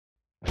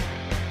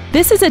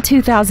This is a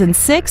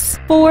 2006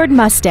 Ford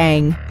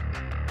Mustang.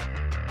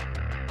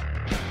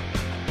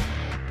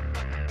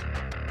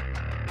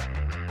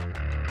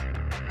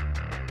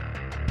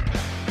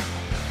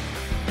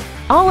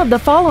 All of the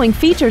following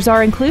features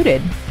are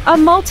included: a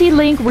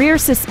multi-link rear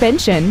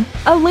suspension,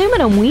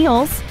 aluminum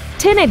wheels,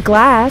 tinted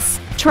glass,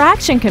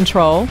 traction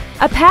control,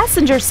 a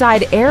passenger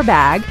side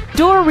airbag,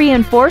 door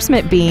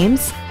reinforcement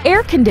beams,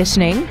 air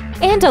conditioning,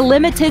 and a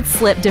limited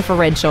slip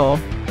differential.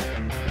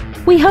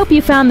 We hope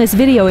you found this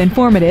video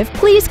informative.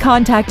 Please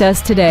contact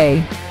us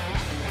today.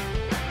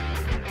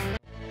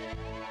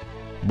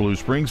 Blue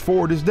Springs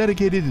Ford is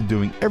dedicated to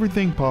doing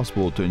everything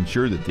possible to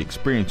ensure that the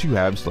experience you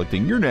have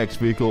selecting your next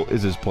vehicle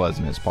is as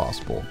pleasant as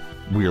possible.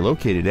 We are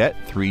located at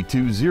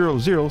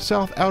 3200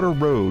 South Outer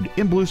Road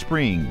in Blue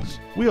Springs.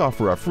 We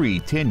offer a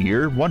free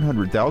 10-year,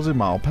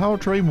 100,000-mile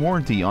powertrain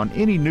warranty on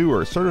any new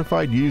or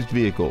certified used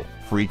vehicle,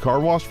 free car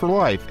wash for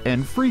life,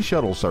 and free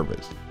shuttle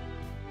service.